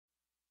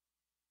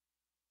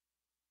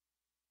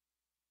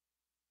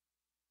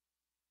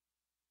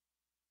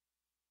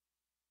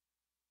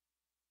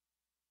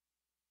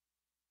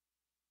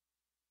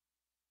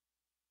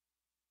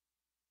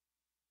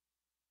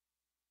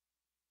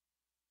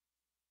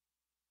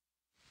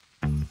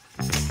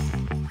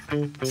Hi,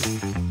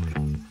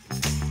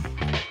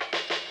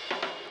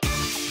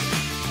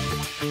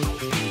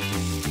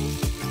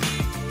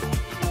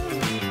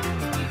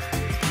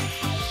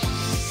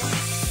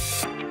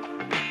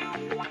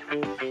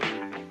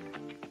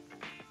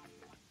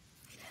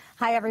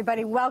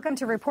 everybody. Welcome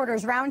to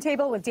Reporters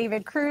Roundtable with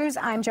David Cruz.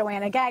 I'm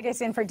Joanna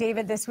Gagis, in for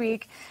David this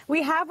week.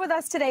 We have with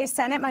us today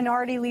Senate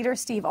Minority Leader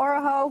Steve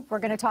Oroho. We're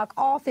going to talk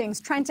all things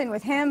Trenton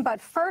with him.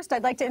 But first,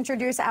 I'd like to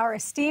introduce our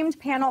esteemed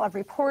panel of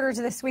reporters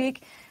this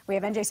week. We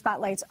have NJ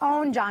Spotlight's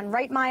own John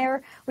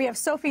Reitmeyer. We have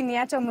Sophie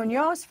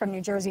Nieto-Muñoz from New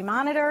Jersey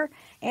Monitor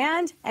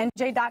and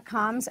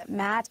NJ.com's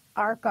Matt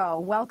Arco.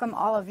 Welcome,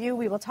 all of you.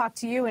 We will talk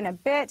to you in a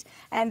bit.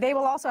 And they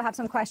will also have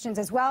some questions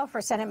as well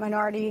for Senate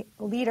Minority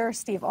Leader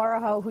Steve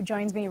Oroho, who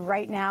joins me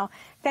right now.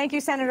 Thank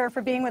you, Senator,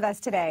 for being with us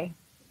today.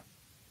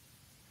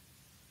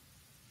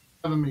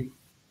 Having me.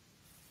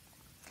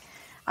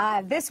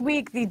 This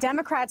week, the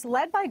Democrats,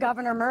 led by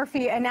Governor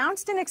Murphy,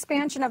 announced an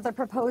expansion of the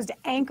proposed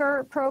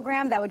Anchor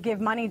program that would give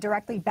money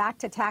directly back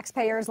to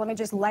taxpayers. Let me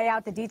just lay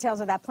out the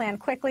details of that plan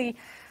quickly.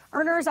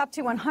 Earners up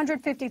to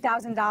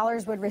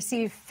 $150,000 would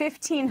receive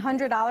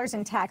 $1,500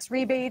 in tax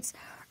rebates.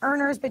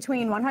 Earners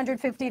between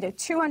 $150,000 to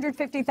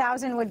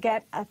 $250,000 would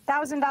get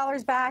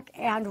 $1,000 back,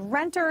 and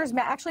renters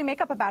actually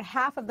make up about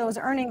half of those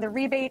earning the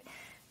rebate.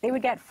 They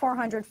would get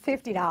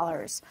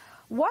 $450.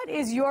 What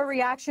is your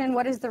reaction?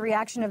 What is the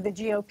reaction of the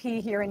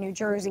GOP here in New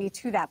Jersey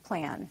to that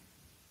plan?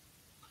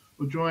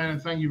 Well, Joanna,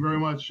 thank you very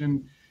much.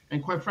 And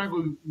quite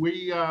frankly,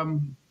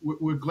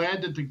 we're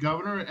glad that the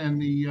governor and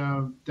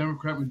the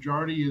Democrat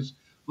majority is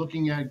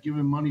looking at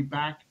giving money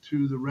back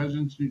to the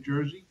residents of New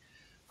Jersey.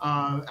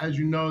 As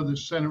you know, the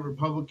Senate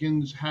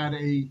Republicans had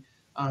a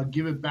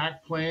give it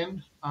back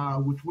plan,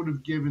 which would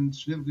have given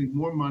significantly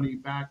more money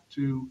back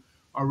to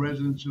our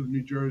residents of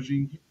New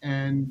Jersey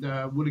and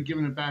would have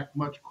given it back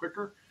much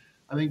quicker.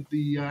 I think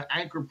the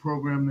Anchor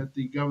program that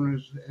the governor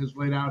has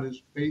laid out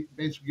is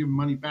basically giving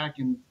money back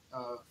in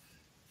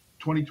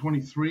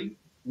 2023.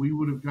 We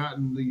would have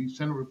gotten the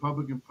Senate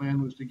Republican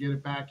plan was to get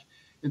it back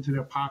into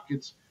their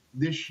pockets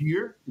this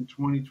year in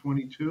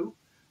 2022.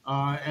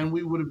 And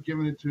we would have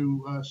given it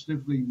to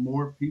significantly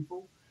more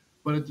people.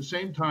 But at the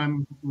same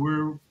time,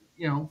 we're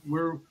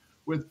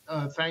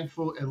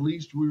thankful at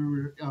least we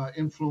were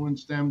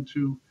influenced them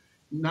to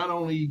not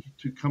only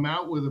to come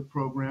out with a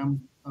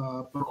program,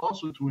 but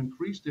also to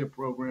increase their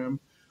program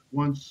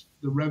once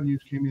the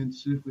revenues came in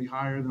significantly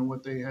higher than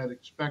what they had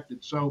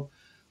expected. So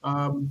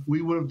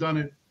we would have done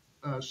it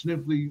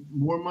significantly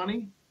more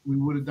money. We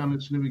would have done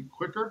it significantly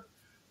quicker,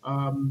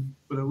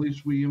 but at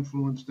least we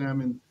influenced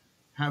them in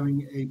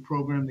having a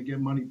program to get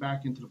money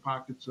back into the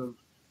pockets of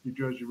New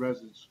Jersey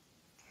residents.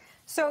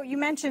 So you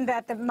mentioned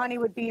that the money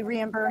would be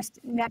reimbursed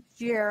next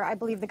year. I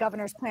believe the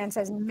governor's plan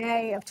says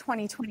May of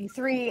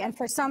 2023. And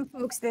for some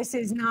folks, this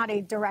is not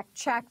a direct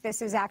check.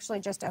 This is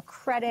actually just a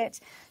credit.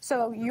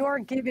 So your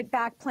Give It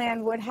Back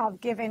plan would have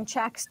given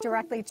checks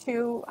directly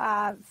to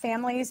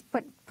families,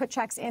 put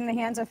checks in the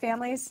hands of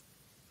families?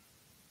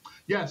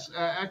 Yes,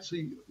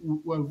 actually,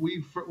 when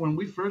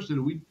we first did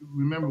it, we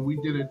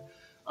did it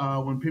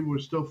when people were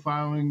still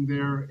filing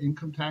their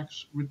income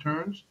tax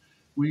returns.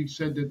 We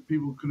said that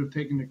people could have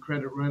taken the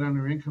credit right on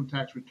their income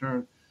tax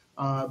return.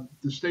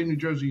 The state of New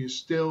Jersey is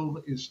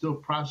still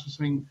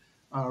processing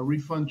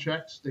refund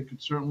checks. They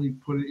could certainly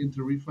put it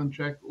into a refund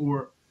check,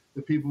 or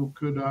the people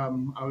could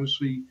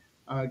obviously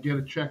get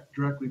a check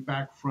directly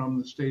back from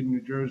the state of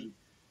New Jersey.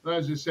 But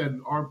as I said,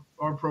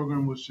 our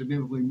program was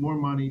significantly more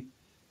money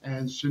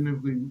and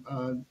significantly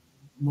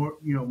more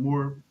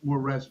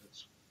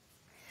residents.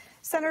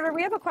 Senator,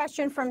 we have a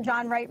question from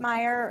John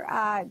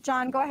Reitmeyer.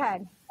 John, go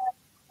ahead.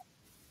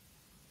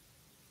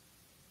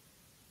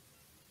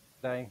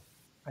 I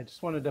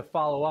just wanted to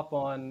follow up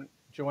on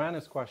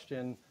Joanna's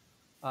question.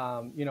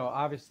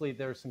 Obviously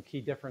there's some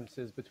key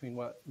differences between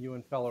what you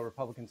and fellow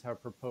Republicans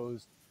have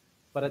proposed,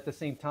 but at the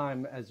same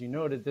time, as you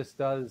noted, this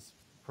does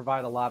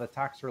provide a lot of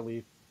tax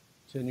relief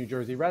to New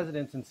Jersey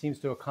residents and seems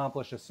to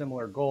accomplish a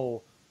similar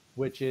goal,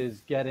 which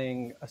is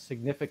getting a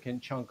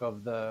significant chunk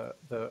of the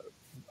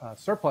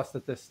surplus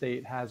that this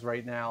state has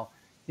right now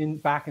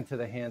back into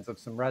the hands of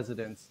some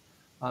residents.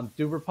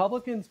 Do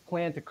Republicans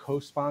plan to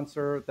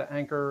co-sponsor the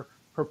Anchor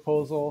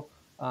proposal?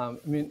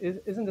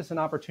 Isn't this an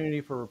opportunity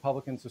for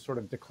Republicans to sort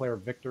of declare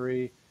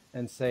victory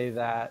and say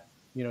that,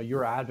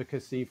 your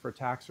advocacy for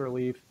tax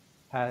relief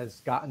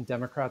has gotten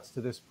Democrats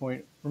to this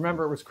point?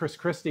 Remember, it was Chris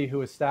Christie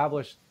who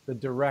established the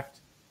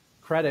direct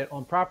credit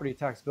on property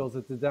tax bills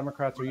that the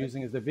Democrats are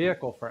using as the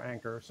vehicle for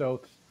Anchor.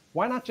 So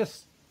why not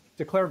just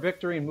declare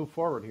victory and move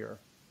forward here?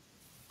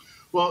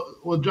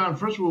 Well, John,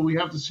 first of all, we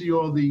have to see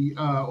all the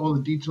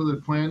details of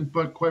the plan.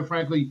 But quite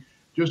frankly,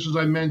 just as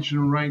I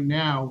mentioned right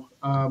now,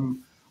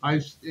 I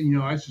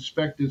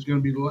suspect there's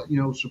going to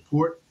be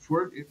support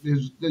for it.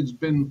 There's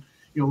been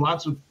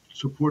lots of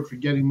support for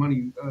getting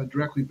money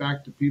directly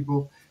back to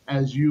people,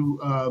 as you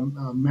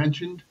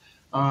mentioned.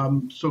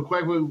 So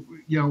quite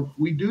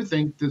we do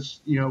think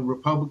this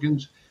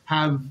Republicans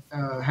have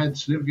had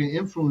significant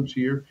influence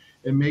here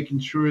in making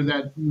sure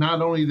that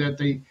not only that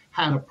they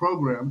had a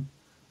program,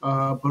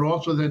 but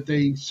also that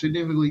they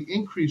significantly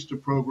increased the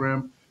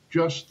program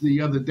just the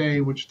other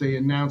day, which they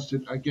announced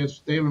it. I guess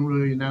they haven't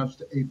really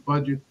announced a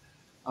budget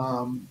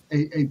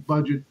a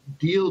budget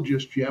deal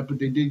just yet, but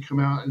they did come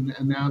out and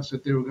announce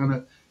that they were going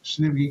to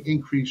significantly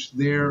increase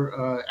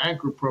their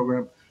anchor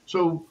program.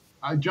 So,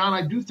 John,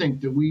 I do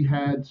think that we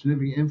had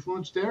significant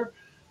influence there.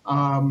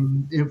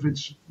 If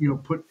it's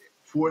put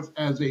forth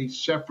as a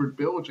separate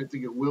bill, which I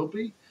think it will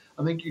be,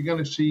 I think you're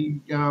going to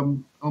see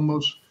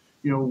almost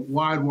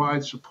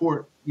wide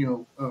support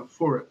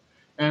for it.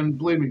 And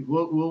believe me,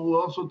 we'll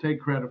also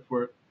take credit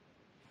for it.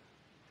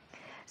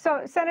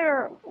 So,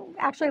 Senator,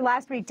 actually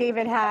last week,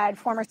 David had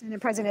former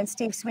Senate President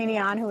Steve Sweeney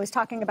on, who was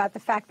talking about the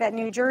fact that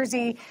New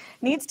Jersey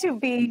needs to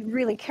be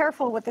really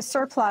careful with the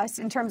surplus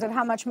in terms of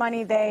how much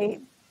money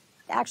they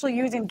actually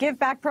use in give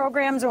back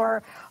programs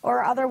or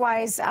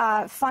otherwise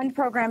fund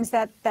programs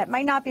that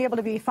might not be able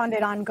to be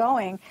funded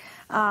ongoing.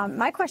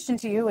 My question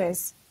to you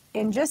is,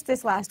 in just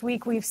this last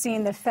week, we've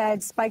seen the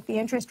Fed spike the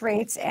interest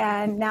rates,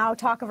 and now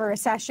talk of a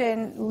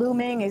recession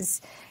looming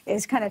is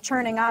kind of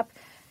churning up.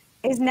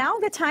 Is now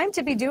the time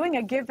to be doing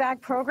a give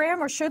back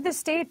program, or should the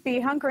state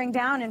be hunkering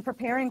down and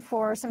preparing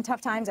for some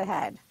tough times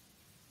ahead?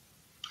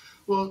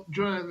 Well,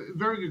 Joanna,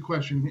 very good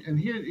question. And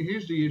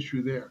here's the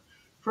issue there.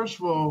 First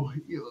of all,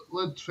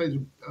 let's face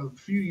it, a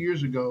few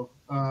years ago,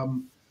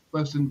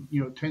 less than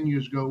 10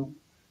 years ago,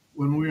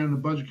 when we were in the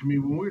budget committee,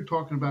 when we were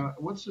talking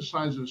about what's the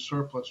size of the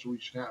surplus we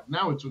should have.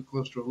 Now it's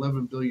close to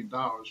 $11 billion.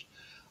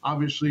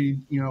 Obviously,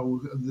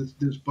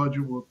 this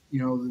budget will,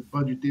 the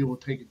budget deal will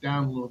take it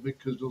down a little bit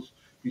because they'll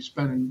be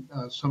spending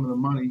some of the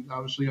money,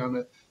 obviously,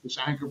 on this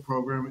anchor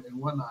program and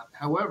whatnot.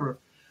 However,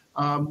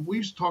 we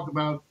used to talk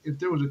about if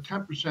there was a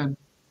 10%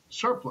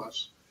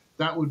 surplus,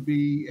 that would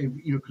be,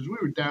 because we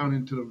were down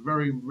into the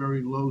very,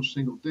 very low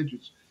single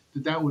digits,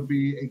 that would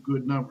be a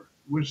good number.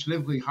 We're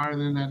significantly higher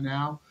than that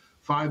now.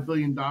 $5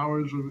 billion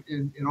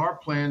in our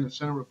plan, the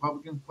Senate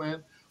Republican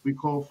plan, we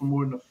call for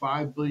more than a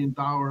 $5 billion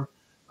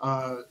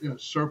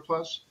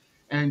surplus.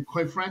 And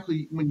quite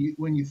frankly, when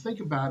you think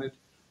about it,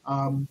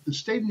 the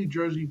state of New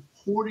Jersey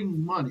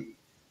hoarding money,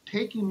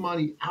 taking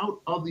money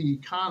out of the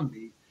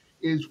economy,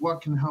 is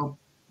what can help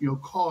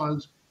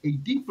cause a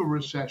deeper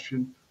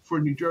recession for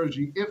New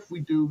Jersey if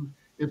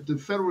the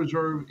Federal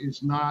Reserve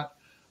is not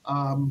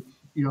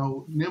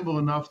nimble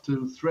enough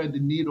to thread the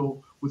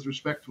needle with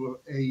respect to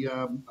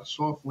a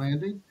soft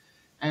landing.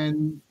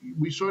 And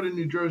we saw it in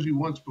New Jersey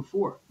once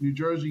before. New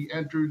Jersey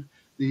entered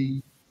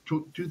the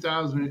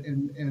 2000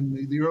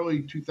 and the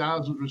early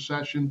 2000s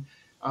recession,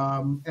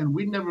 and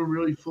we never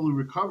really fully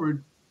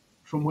recovered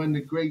from when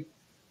the great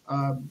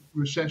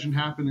recession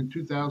happened in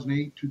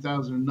 2008,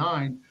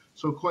 2009.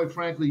 So quite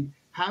frankly,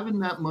 having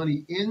that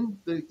money in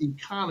the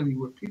economy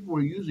where people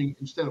are using it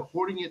instead of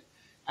hoarding it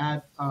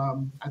at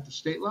the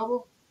state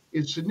level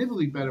is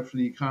significantly better for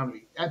the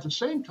economy. At the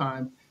same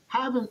time,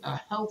 having a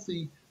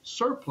healthy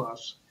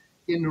surplus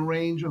in the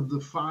range of the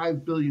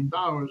 $5 billion,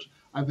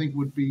 I think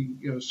would be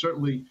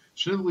certainly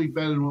significantly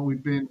better than what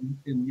we've been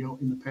in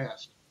the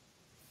past.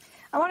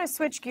 I want to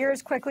switch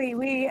gears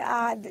quickly.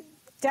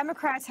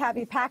 Democrats have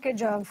a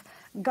package of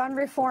gun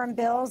reform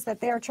bills that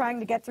they're trying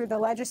to get through the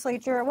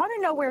legislature. I want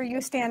to know where you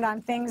stand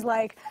on things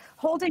like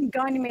holding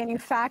gun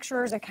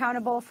manufacturers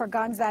accountable for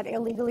guns that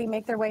illegally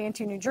make their way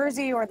into New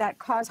Jersey or that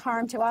cause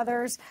harm to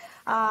others,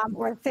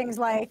 or things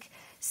like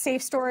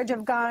safe storage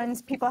of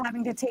guns, people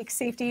having to take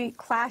safety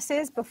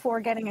classes before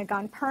getting a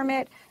gun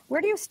permit.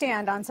 Where do you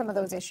stand on some of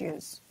those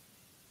issues?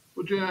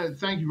 Well, Joanna,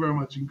 thank you very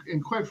much.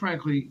 And quite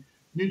frankly,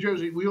 New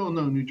Jersey, we all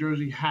know New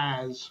Jersey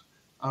has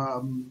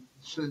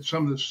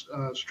some of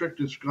the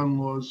strictest gun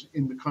laws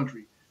in the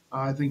country.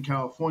 I think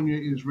California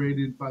is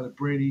rated by the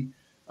Brady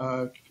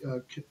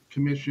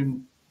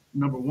Commission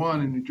 #1,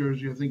 and New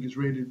Jersey, I think, is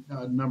rated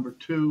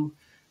 #2.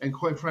 And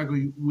quite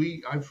frankly,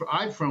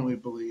 I firmly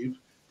believe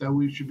that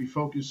we should be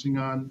focusing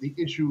on the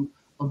issue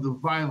of the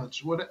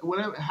violence.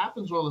 What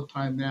happens all the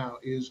time now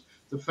is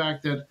the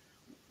fact that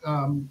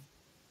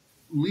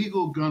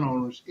legal gun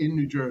owners in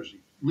New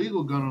Jersey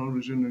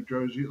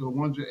are the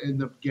ones that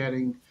end up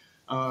getting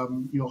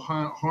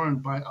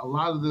harmed by a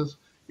lot of this,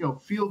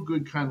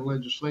 feel-good kind of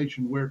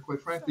legislation. Where,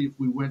 quite frankly, if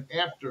we went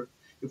after,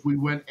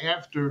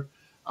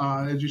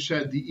 as you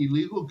said, the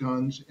illegal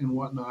guns and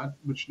whatnot,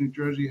 which New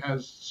Jersey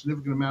has a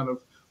significant amount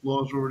of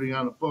laws already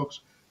on the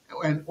books,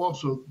 and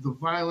also the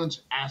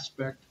violence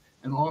aspect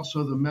and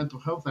also the mental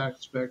health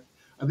aspect,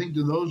 I think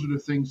that those are the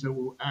things that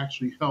will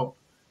actually help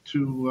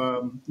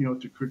to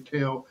to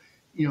curtail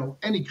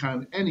any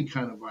kind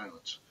of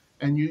violence.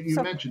 And you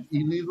mentioned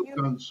illegal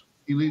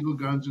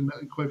guns, and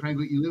quite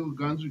frankly, illegal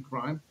guns and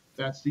crime.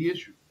 That's the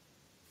issue.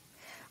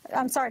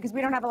 I'm sorry, because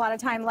we don't have a lot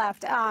of time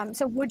left.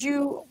 So would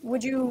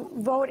you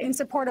vote in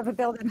support of a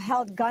bill that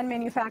held gun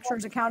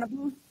manufacturers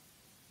accountable?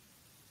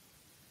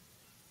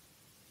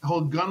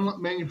 Hold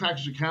gun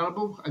manufacturers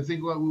accountable? I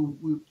think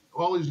we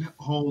always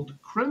hold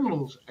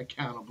criminals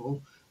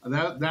accountable.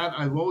 That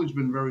I've always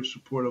been very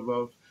supportive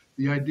of.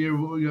 The idea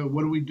of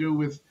what do we do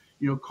with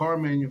car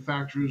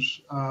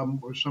manufacturers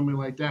or something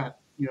like that?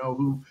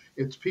 Who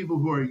it's people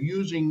who are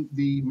using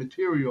the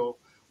material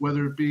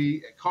whether it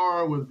be a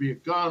car, whether it be a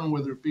gun,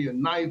 whether it be a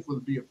knife, whether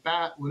it be a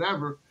bat,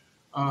 whatever.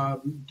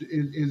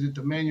 Is it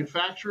the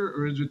manufacturer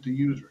or is it the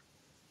user?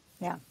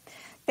 Yeah.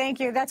 Thank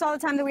you. That's all the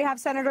time that we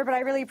have, Senator, but I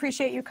really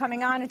appreciate you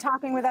coming on and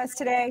talking with us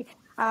today.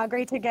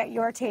 Great to get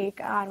your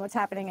take on what's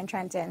happening in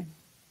Trenton.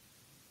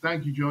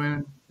 Thank you,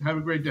 Joanna. Have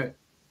a great day.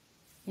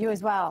 You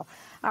as well.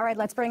 All right,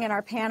 let's bring in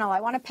our panel.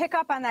 I want to pick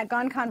up on that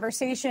gun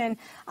conversation.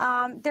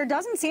 There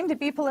doesn't seem to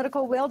be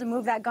political will to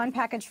move that gun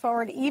package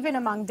forward, even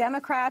among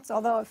Democrats,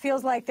 although it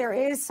feels like there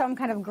is some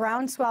kind of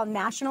groundswell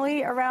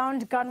nationally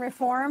around gun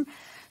reform.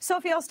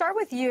 Sophie, I'll start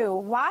with you.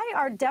 Why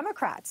are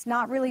Democrats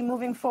not really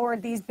moving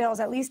forward these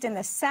bills, at least in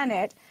the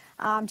Senate?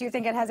 Do you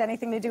think it has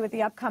anything to do with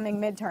the upcoming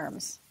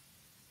midterms?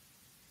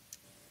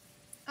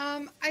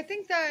 I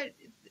think that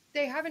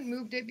they haven't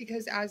moved it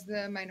because, as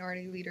the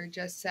minority leader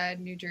just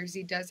said, New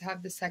Jersey does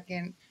have the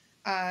second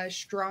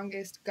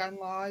strongest gun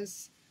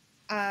laws.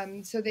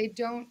 So they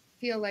don't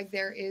feel like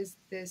there is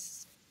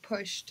this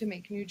push to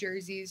make New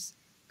Jersey's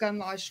gun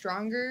laws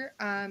stronger.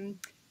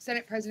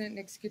 Senate President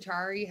Nick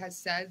Scutari has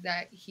said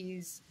that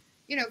he's,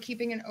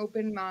 keeping an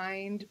open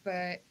mind,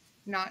 but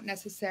not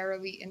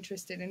necessarily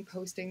interested in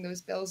posting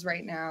those bills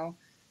right now.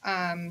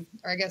 Or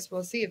I guess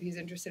we'll see if he's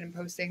interested in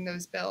posting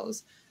those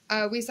bills.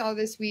 We saw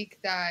this week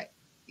that,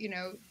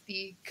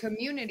 the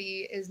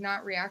community is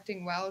not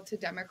reacting well to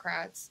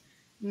Democrats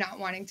not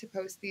wanting to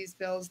post these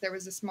bills. There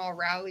was a small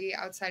rally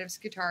outside of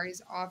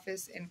Scutari's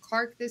office in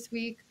Clark this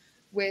week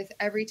with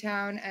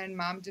Everytown and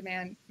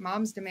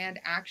Moms Demand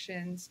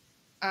Actions,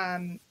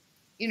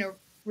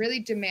 really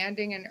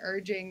demanding and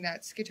urging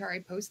that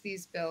Scutari post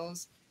these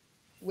bills,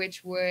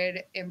 which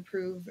would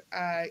improve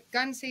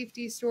gun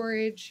safety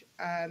storage,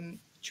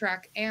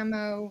 track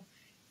ammo,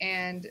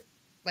 and,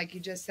 like you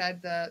just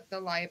said, the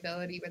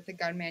liability with the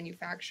gun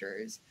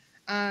manufacturers.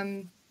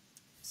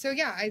 So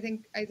yeah, I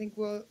think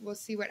we'll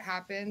see what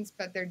happens,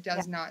 but there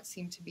does not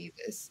seem to be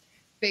this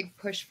big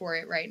push for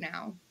it right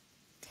now.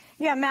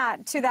 Yeah,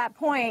 Matt, to that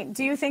point,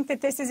 do you think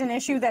that this is an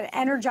issue that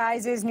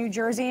energizes New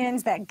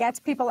Jerseyans, that gets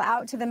people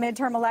out to the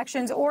midterm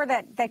elections, or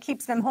that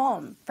keeps them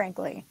home,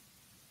 frankly?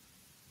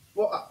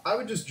 Well, I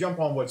would just jump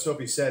on what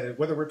Sophie said.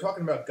 Whether we're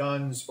talking about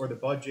guns or the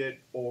budget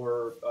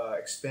or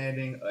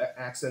expanding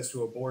access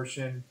to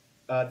abortion,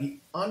 the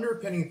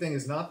underpinning thing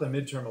is not the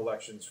midterm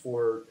elections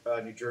for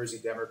New Jersey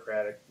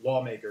Democratic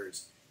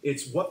lawmakers.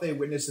 It's what they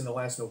witnessed in the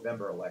last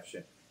November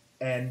election.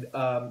 And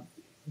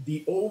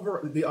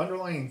the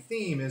underlying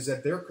theme is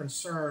that they're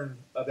concerned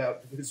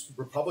about, because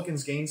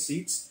Republicans gained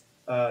seats.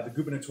 The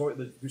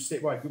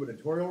statewide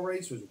gubernatorial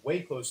race was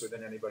way closer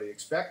than anybody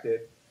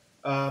expected.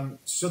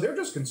 So they're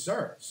just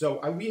concerned.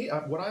 So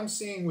what I'm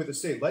seeing with the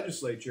state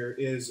legislature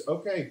is,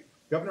 okay,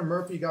 Governor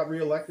Murphy got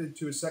reelected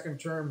to his second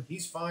term.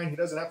 He's fine. He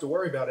doesn't have to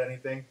worry about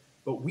anything.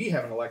 But we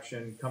have an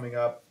election coming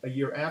up a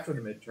year after the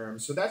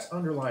midterms. So that's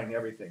underlying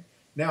everything.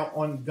 Now,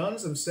 on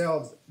guns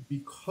themselves,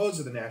 because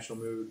of the national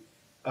mood,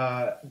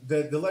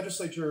 the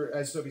legislature,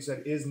 as Sophie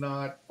said, is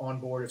not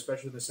on board,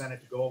 especially the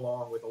Senate, to go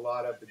along with a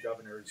lot of the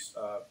governor's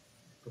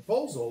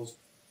proposals.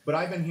 But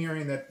I've been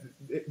hearing that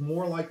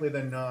more likely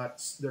than not,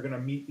 they're going to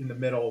meet in the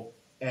middle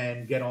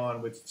and get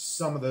on with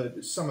some of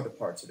the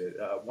parts of it.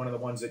 One of the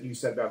ones that you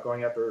said about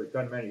going after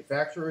gun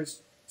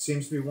manufacturers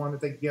seems to be one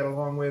that they get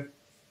along with.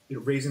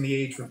 Raising the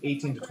age from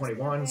 18 to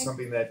 21,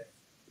 something that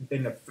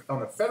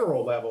on a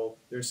federal level,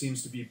 there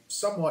seems to be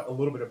somewhat a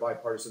little bit of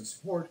bipartisan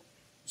support.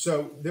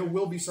 So there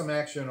will be some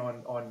action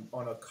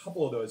on a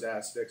couple of those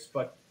aspects.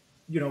 But,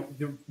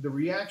 the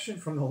reaction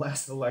from the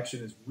last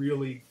election is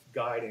really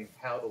guiding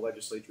how the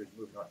legislature is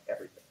moving on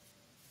everything.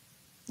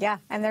 Yeah,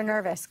 and they're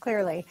nervous,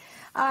 clearly.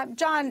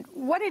 John,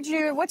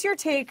 what's your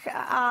take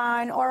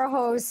on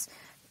Oroho's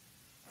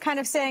kind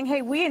of saying,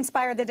 hey, we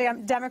inspired the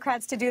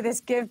Democrats to do this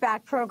give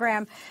back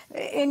program?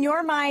 In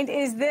your mind,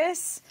 is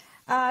this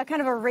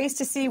kind of a race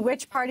to see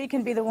which party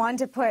can be the one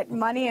to put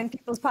money in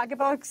people's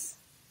pocketbooks?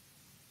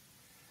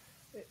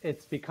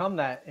 It's become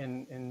that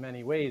in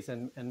many ways.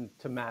 And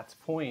to Matt's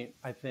point,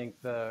 I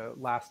think the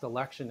last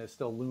election is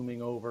still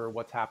looming over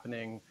what's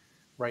happening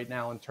right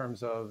now in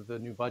terms of the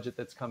new budget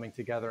that's coming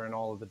together and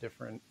all of the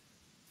different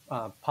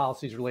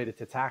policies related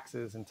to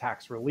taxes and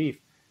tax relief.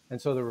 And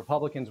so the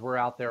Republicans were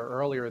out there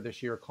earlier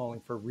this year calling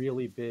for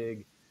really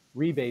big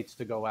rebates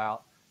to go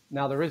out.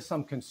 Now, there is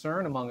some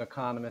concern among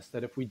economists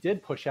that if we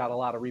did push out a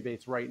lot of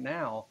rebates right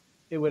now,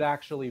 it would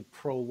actually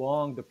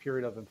prolong the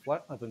period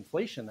of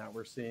inflation that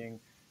we're seeing,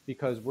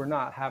 because we're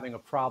not having a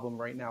problem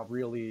right now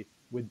really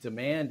with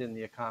demand in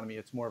the economy.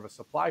 It's more of a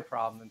supply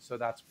problem. And so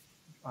that's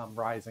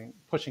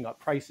pushing up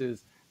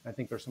prices. I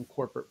think there's some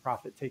corporate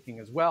profit taking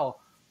as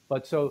well.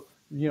 But so,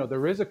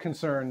 there is a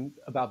concern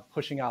about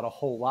pushing out a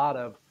whole lot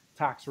of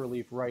tax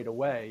relief right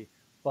away.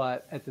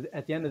 But at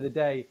the end of the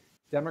day,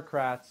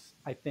 Democrats,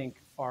 I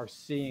think, are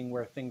seeing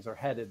where things are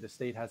headed. The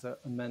state has an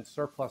immense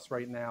surplus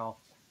right now.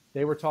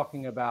 They were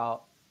talking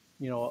about,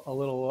 a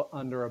little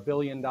under $1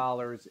 billion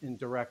in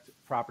direct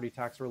property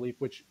tax relief,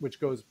 which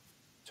goes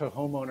to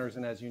homeowners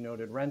and, as you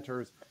noted,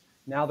 renters.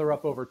 Now they're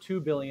up over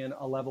 $2 billion,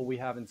 a level we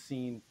haven't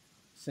seen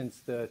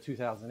since the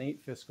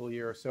 2008 fiscal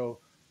year. So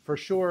for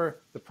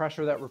sure, the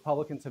pressure that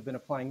Republicans have been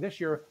applying this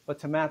year, but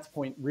to Matt's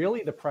point,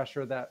 really the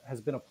pressure that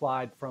has been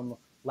applied from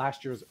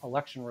last year's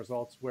election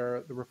results,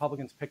 where the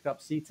Republicans picked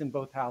up seats in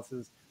both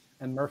houses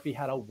and Murphy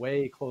had a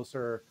way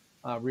closer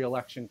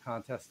re-election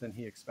contest than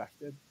he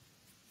expected.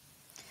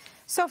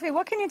 Sophie,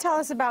 what can you tell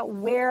us about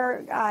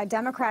where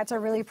Democrats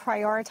are really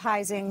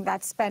prioritizing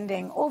that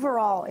spending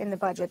overall in the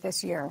budget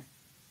this year?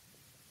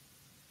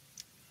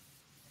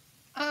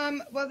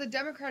 Well, the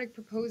Democratic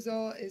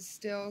proposal is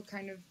still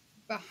kind of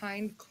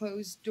behind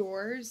closed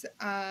doors,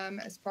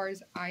 as far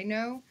as I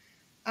know.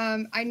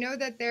 I know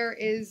that there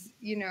is,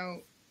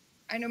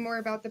 I know more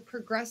about the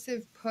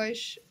progressive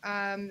push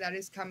that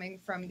is coming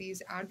from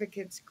these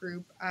advocates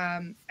group.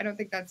 I don't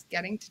think that's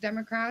getting to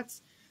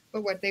Democrats,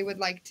 but what they would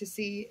like to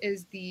see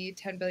is the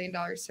 $10 billion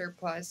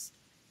surplus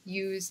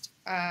used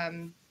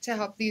to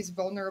help these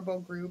vulnerable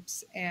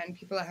groups and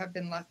people that have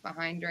been left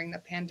behind during the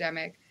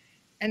pandemic.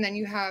 And then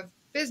you have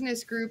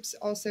business groups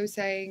also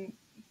saying,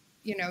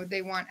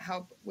 they want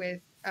help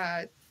with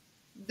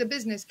the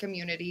business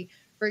community.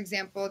 For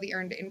example, the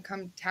earned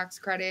income tax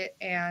credit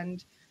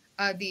and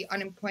the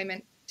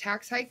unemployment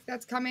tax hike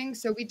that's coming.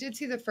 So we did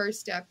see the first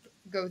step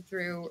go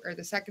through, or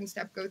the second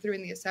step go through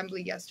in the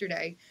Assembly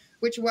yesterday,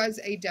 which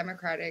was a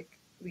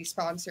Democratically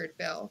sponsored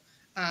bill,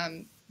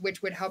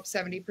 which would help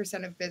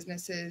 70% of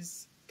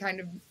businesses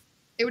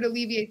it would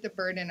alleviate the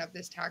burden of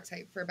this tax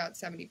hike for about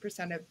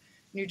 70% of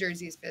New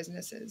Jersey's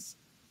businesses.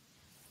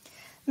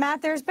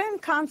 Matt, there's been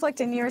conflict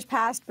in years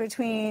past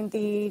between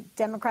the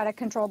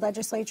Democratic-controlled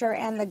legislature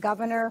and the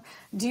governor.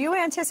 Do you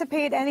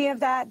anticipate any of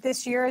that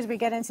this year as we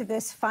get into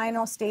this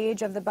final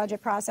stage of the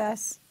budget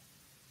process?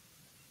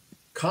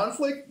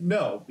 Conflict?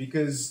 No,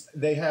 because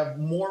they have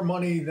more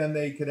money than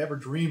they could ever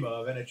dream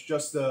of, and it's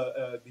just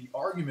the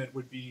argument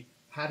would be,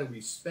 how do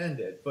we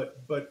spend it?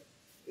 But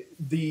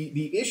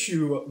the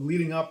issue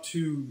leading up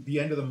to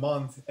the end of the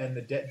month and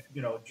the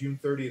June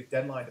 30th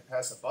deadline to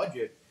pass a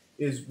budget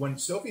is when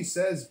Sophie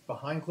says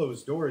behind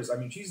closed doors. I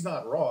mean, she's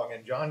not wrong,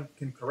 and John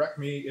can correct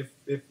me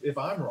if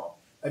I'm wrong.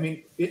 I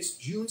mean, it's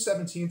June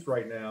 17th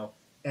right now,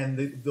 and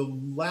the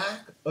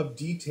lack of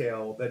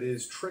detail that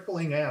is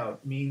trickling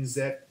out means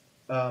that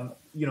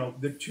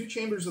the two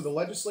chambers of the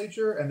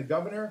legislature and the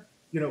governor,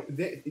 we're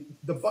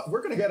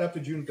going to get up to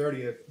June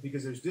 30th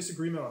because there's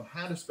disagreement on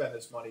how to spend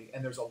this money,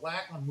 and there's a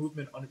lack on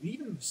movement on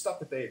even the stuff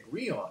that they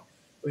agree on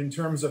in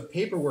terms of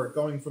paperwork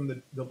going from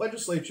the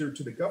legislature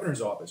to the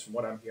governor's office, from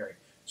what I'm hearing.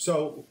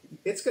 So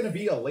it's going to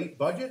be a late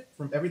budget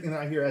from everything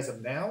that I hear as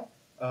of now,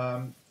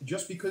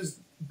 just because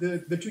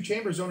the two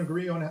chambers don't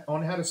agree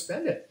on how to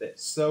spend it.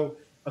 So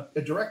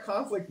a direct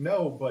conflict,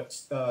 no, but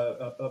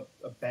a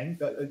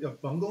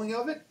bungling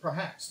of it,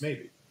 perhaps,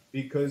 maybe,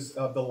 because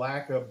of the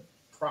lack of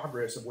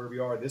progress of where we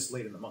are this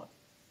late in the month.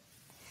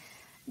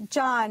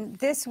 John,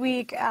 this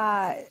week,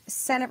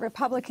 Senate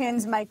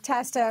Republicans Mike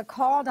Testa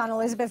called on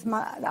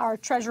our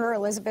Treasurer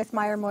Elizabeth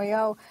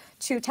Meyer-Moyo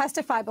to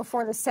testify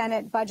before the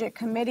Senate Budget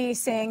Committee,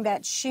 saying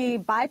that she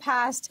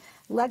bypassed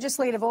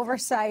legislative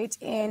oversight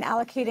in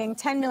allocating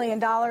 $10 million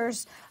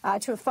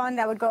to a fund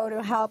that would go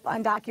to help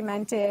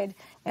undocumented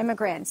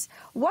immigrants.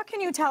 What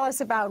can you tell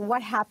us about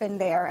what happened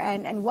there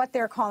and what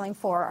they're calling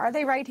for? Are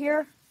they right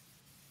here?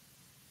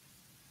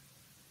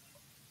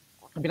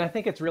 I mean, I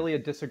think it's really a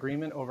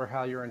disagreement over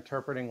how you're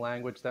interpreting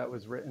language that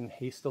was written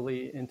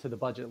hastily into the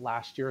budget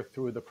last year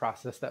through the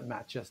process that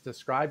Matt just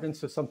described. And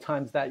so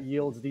sometimes that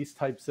yields these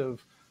types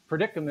of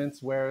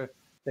predicaments where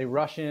they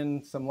rush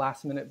in some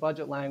last minute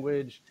budget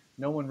language.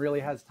 No one really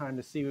has time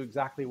to see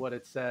exactly what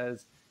it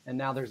says. And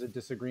now there's a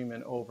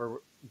disagreement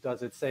over,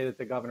 does it say that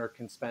the governor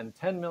can spend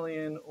 10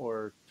 million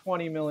or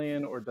 20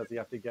 million, or does he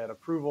have to get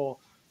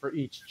approval for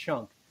each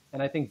chunk?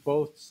 And I think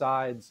both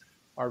sides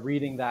are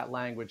reading that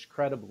language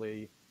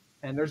credibly.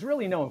 And there's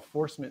really no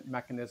enforcement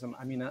mechanism.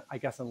 I mean, I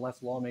guess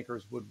unless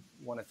lawmakers would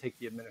want to take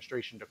the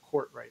administration to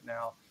court right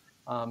now,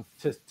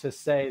 to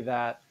say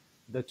that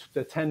the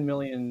 10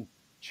 million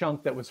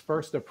chunk that was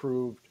first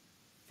approved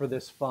for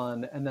this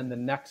fund and then the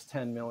next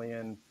 10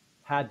 million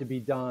had to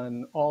be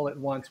done all at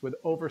once with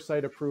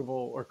oversight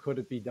approval, or could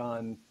it be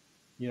done,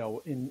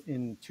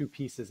 in two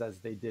pieces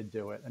as they did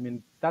do it? I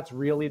mean, that's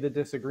really the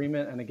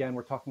disagreement. And again,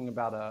 we're talking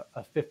about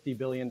a $50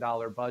 billion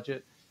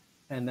budget,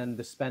 and then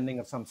the spending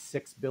of some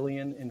 $6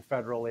 billion in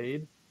federal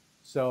aid.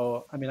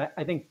 So, I mean,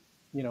 I think,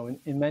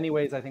 in many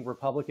ways, I think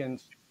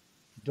Republicans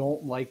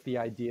don't like the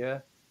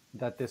idea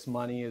that this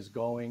money is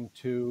going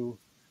to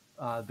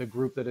the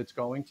group that it's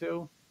going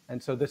to.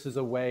 And so this is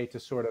a way to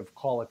sort of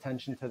call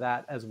attention to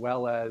that, as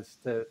well as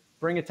to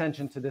bring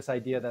attention to this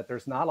idea that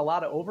there's not a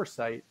lot of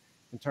oversight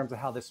in terms of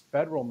how this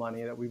federal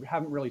money that we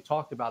haven't really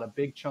talked about, a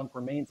big chunk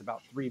remains,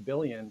 about $3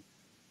 billion.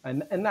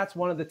 And that's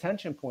one of the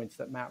tension points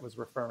that Matt was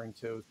referring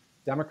to.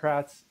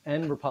 Democrats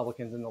and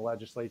Republicans in the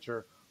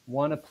legislature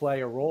want to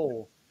play a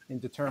role in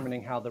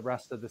determining how the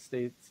rest of the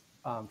state's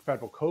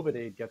federal COVID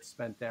aid gets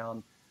spent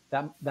down.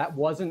 That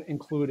wasn't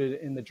included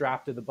in the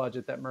draft of the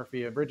budget that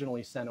Murphy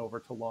originally sent over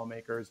to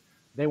lawmakers.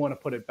 They want to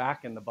put it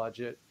back in the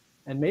budget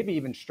and maybe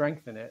even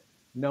strengthen it,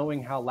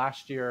 knowing how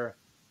last year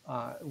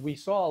We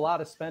saw a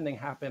lot of spending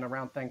happen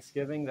around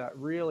Thanksgiving that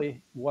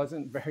really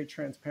wasn't very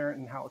transparent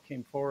in how it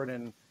came forward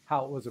and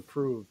how it was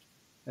approved.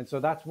 And so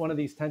that's one of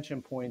these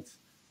tension points,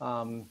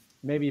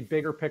 maybe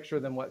bigger picture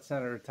than what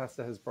Senator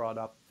Testa has brought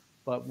up,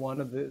 but one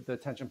of the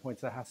tension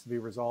points that has to be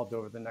resolved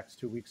over the next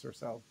 2 weeks or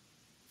so.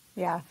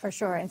 Yeah, for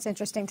sure. It's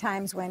interesting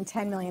times when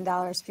 $10 million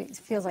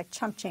feels like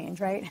chump change,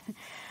 right?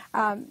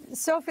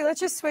 Sophie, let's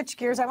just switch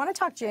gears. I want to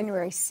talk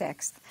January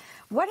 6th.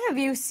 What have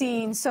you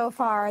seen so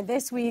far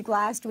this week,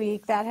 last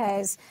week, that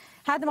has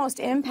had the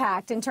most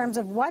impact in terms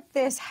of what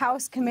this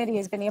House committee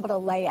has been able to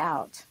lay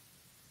out?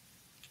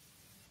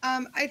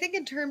 I think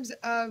in terms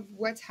of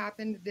what's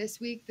happened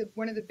this week,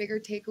 one of the bigger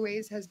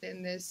takeaways has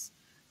been this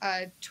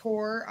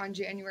tour on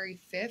January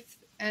 5th.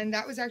 And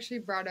that was actually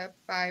brought up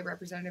by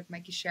Representative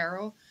Mikey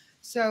Sherrill.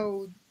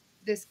 So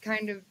this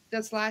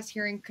last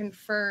hearing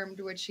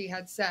confirmed what she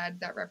had said,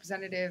 that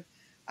Representative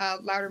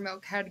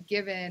Loudermilk had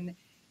given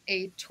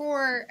a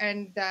tour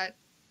and that,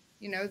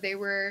 they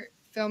were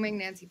filming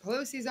Nancy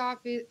Pelosi's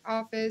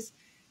office.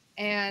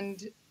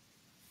 And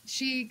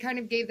she kind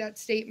of gave that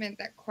statement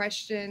that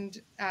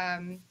questioned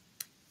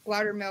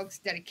Loudermilk's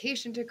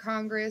dedication to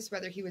Congress,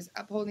 whether he was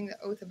upholding the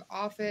oath of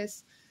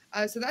office.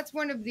 So that's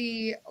one of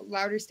the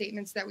louder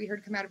statements that we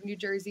heard come out of New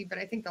Jersey. But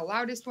I think the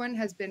loudest one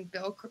has been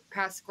Bill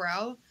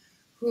Pascrell,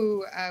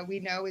 who we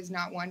know is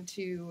not one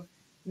to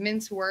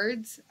mince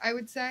words, I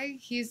would say.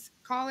 He's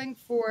calling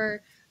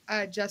for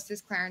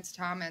Justice Clarence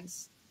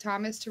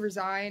Thomas to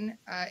resign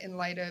in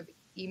light of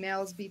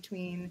emails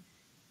between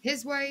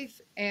his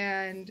wife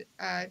and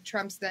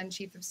Trump's then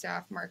Chief of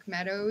Staff, Mark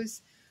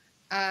Meadows.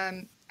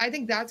 I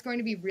think that's going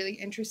to be really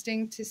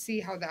interesting to see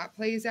how that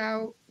plays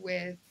out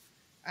with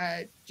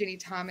Ginny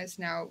Thomas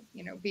now,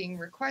 being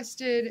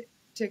requested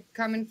to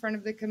come in front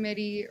of the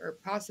committee or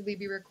possibly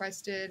be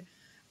requested.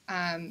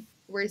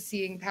 We're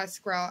seeing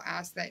Pascrell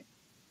ask that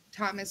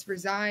Thomas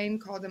resign,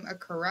 called him a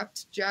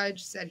corrupt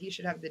judge, said he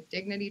should have the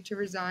dignity to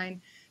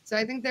resign. So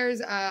I think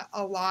there's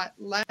a lot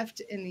left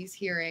in these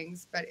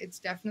hearings, but it's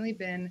definitely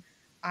been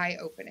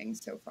eye-opening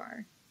so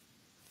far.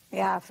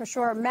 Yeah, for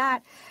sure.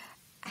 Matt,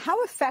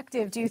 how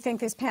effective do you think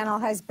this panel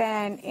has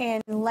been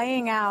in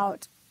laying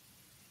out,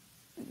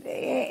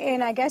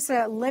 in, I guess,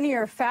 a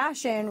linear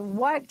fashion,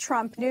 what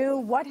Trump knew,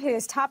 what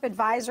his top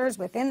advisors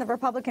within the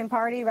Republican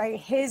Party, right,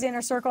 his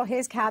inner circle,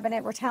 his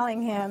cabinet were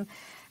telling him,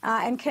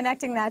 and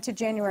connecting that to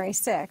January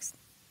 6th?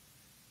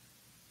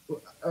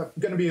 I'm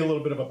going to be a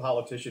little bit of a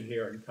politician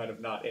here and kind of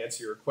not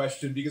answer your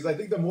question, because I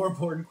think the more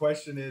important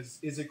question is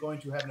it going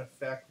to have an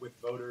effect with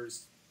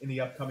voters in the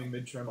upcoming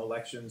midterm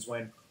elections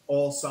when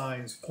all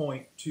signs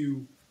point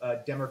to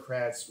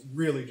Democrats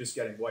really just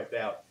getting wiped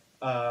out?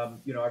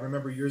 I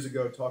remember years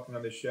ago talking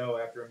on this show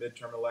after a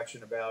midterm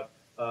election about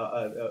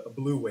a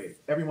blue wave.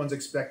 Everyone's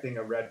expecting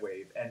a red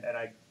wave. And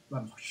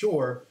I'm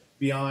sure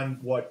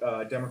beyond what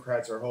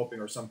Democrats are hoping,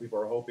 or some people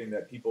are hoping,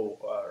 that people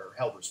are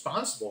held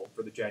responsible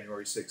for the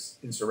January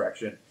 6th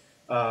insurrection,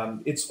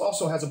 it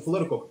also has a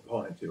political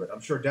component to it.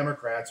 I'm sure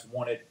Democrats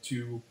want it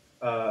to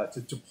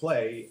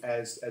play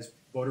as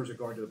voters are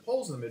going to the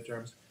polls in the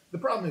midterms. The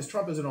problem is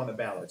Trump isn't on the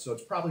ballot, so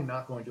it's probably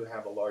not going to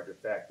have a large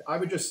effect. I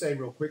would just say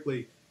real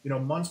quickly,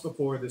 months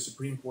before the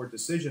Supreme Court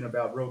decision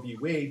about Roe v.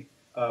 Wade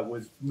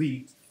was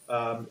leaked,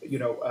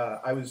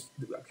 I was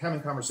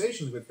having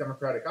conversations with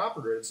Democratic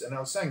operatives, and I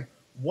was saying,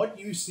 what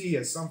do you see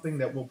as something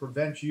that will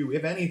prevent you,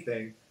 if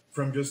anything,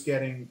 from just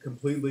getting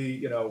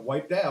completely,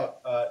 wiped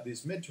out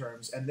these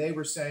midterms? And they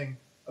were saying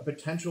a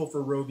potential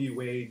for Roe v.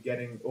 Wade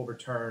getting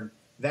overturned.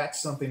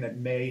 That's something that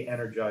may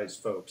energize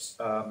folks.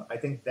 I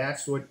think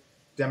that's what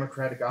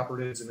Democratic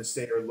operatives in the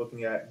state are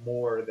looking at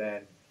more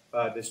than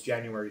this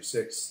January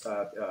 6th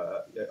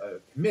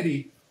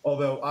committee,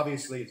 although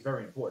obviously it's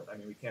very important. I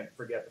mean, we can't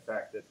forget the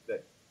fact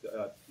that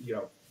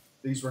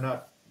these were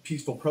not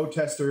peaceful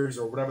protesters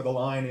or whatever the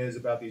line is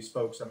about these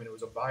folks. I mean, it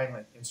was a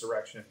violent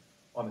insurrection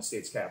on the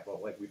state's capital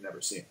like we've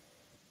never seen.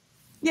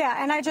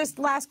 Yeah, and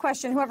last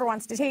question, whoever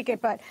wants to take it,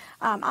 but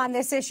on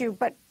this issue,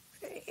 but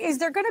is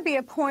there going to be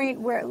a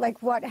point where,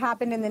 like what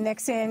happened in the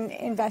Nixon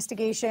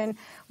investigation,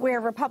 where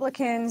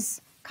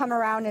Republicans come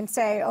around and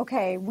say,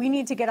 okay, we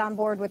need to get on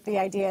board with the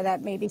idea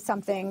that maybe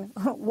something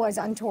was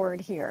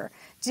untoward here?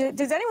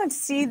 Does anyone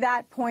see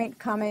that point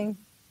coming?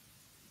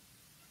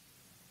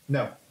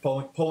 No.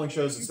 Polling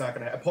shows it's not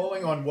going to happen.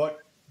 Polling on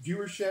what?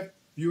 Viewership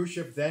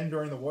then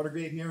during the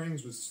Watergate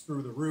hearings was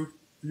through the roof.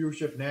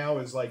 Viewership now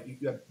is like,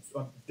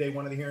 on day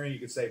one of the hearing, you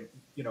could say,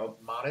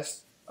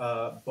 modest.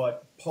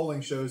 But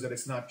polling shows that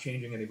it's not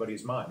changing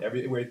anybody's mind.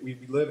 We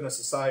live in a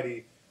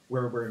society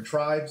where we're in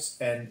tribes,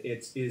 and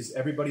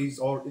everybody's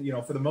all,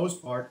 for the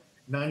most part,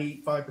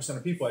 95%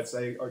 of people, I'd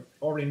say,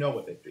 already know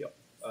what they feel.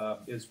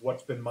 Is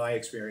what's been my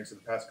experience in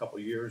the past couple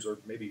of years, or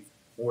maybe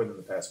more than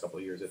the past couple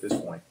of years at this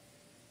point.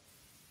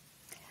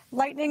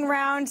 Lightning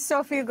round.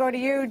 Sophie, we'll go to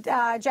you.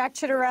 Jack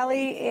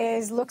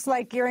Ciattarelli looks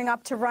like gearing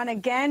up to run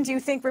again. Do you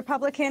think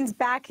Republicans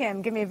back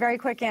him? Give me a very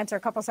quick answer, a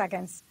couple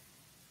seconds.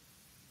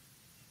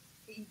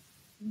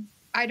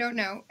 I don't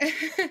know.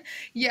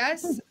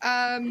 Yes,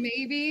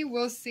 maybe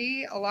we'll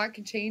see. A lot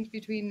can change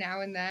between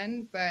now and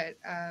then, but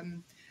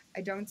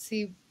I don't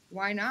see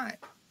why not.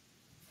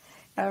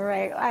 All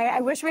right. I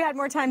wish we had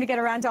more time to get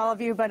around to all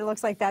of you, but it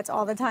looks like that's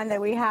all the time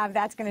that we have.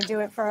 That's going to do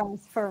it for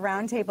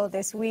Roundtable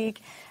this week.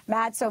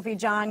 Matt, Sophie,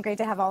 John, great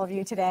to have all of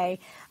you today.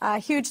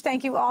 Huge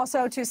thank you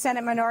also to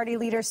Senate Minority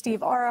Leader Steve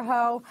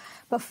Oroho.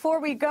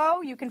 Before we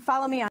go, you can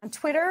follow me on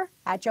Twitter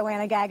at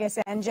Joanna Gagis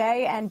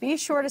NJ, and be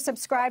sure to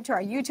subscribe to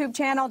our YouTube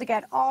channel to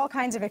get all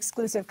kinds of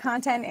exclusive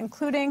content,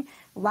 including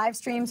live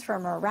streams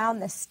from around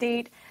the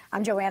state.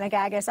 I'm Joanna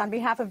Gagis. On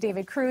behalf of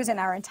David Cruz and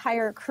our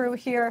entire crew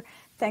here,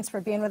 thanks for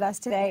being with us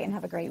today, and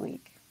have a great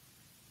week.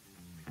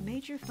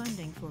 Major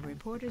funding for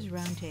Reporters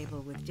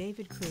Roundtable with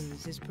David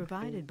Cruz is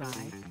provided by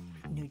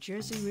New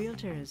Jersey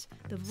Realtors,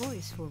 the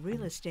voice for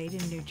real estate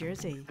in New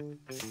Jersey.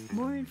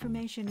 More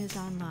information is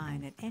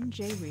online at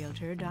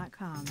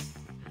njrealtor.com.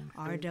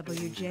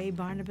 RWJ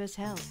Barnabas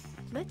Health.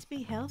 Let's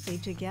be healthy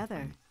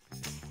together.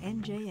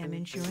 NJM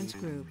Insurance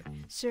Group,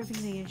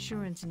 serving the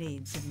insurance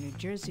needs of New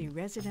Jersey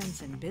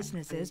residents and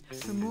businesses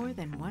for more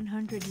than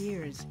 100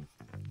 years.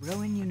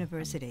 Rowan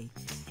University,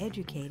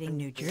 educating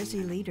New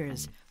Jersey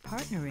leaders,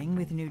 partnering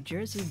with New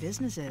Jersey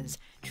businesses,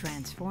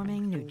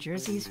 transforming New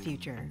Jersey's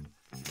future.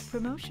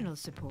 Promotional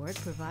support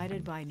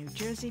provided by New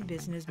Jersey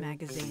Business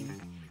Magazine,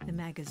 the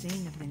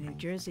magazine of the New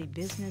Jersey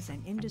Business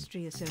and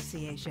Industry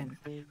Association,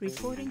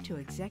 reporting to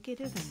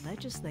executive and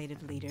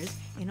legislative leaders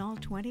in all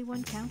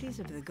 21 counties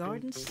of the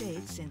Garden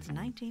State since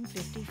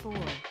 1954.